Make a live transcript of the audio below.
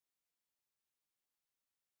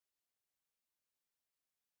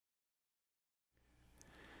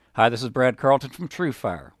Hi, this is Brad Carlton from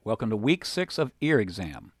TrueFire. Welcome to week 6 of ear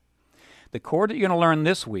exam. The chord that you're going to learn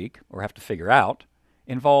this week, or have to figure out,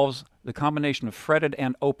 involves the combination of fretted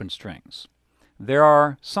and open strings. There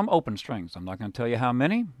are some open strings. I'm not going to tell you how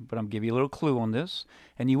many, but I'm going to give you a little clue on this,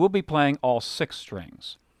 and you will be playing all 6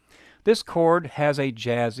 strings. This chord has a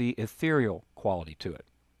jazzy, ethereal quality to it.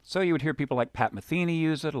 So you would hear people like Pat Metheny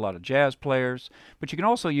use it, a lot of jazz players, but you can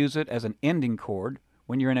also use it as an ending chord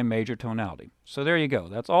when you're in a major tonality. So there you go.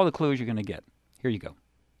 That's all the clues you're going to get. Here you go.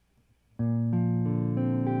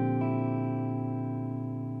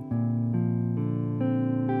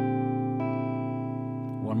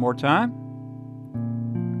 One more time.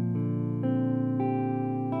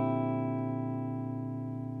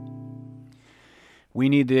 We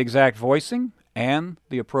need the exact voicing and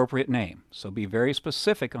the appropriate name. So be very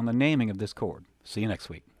specific on the naming of this chord. See you next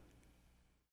week.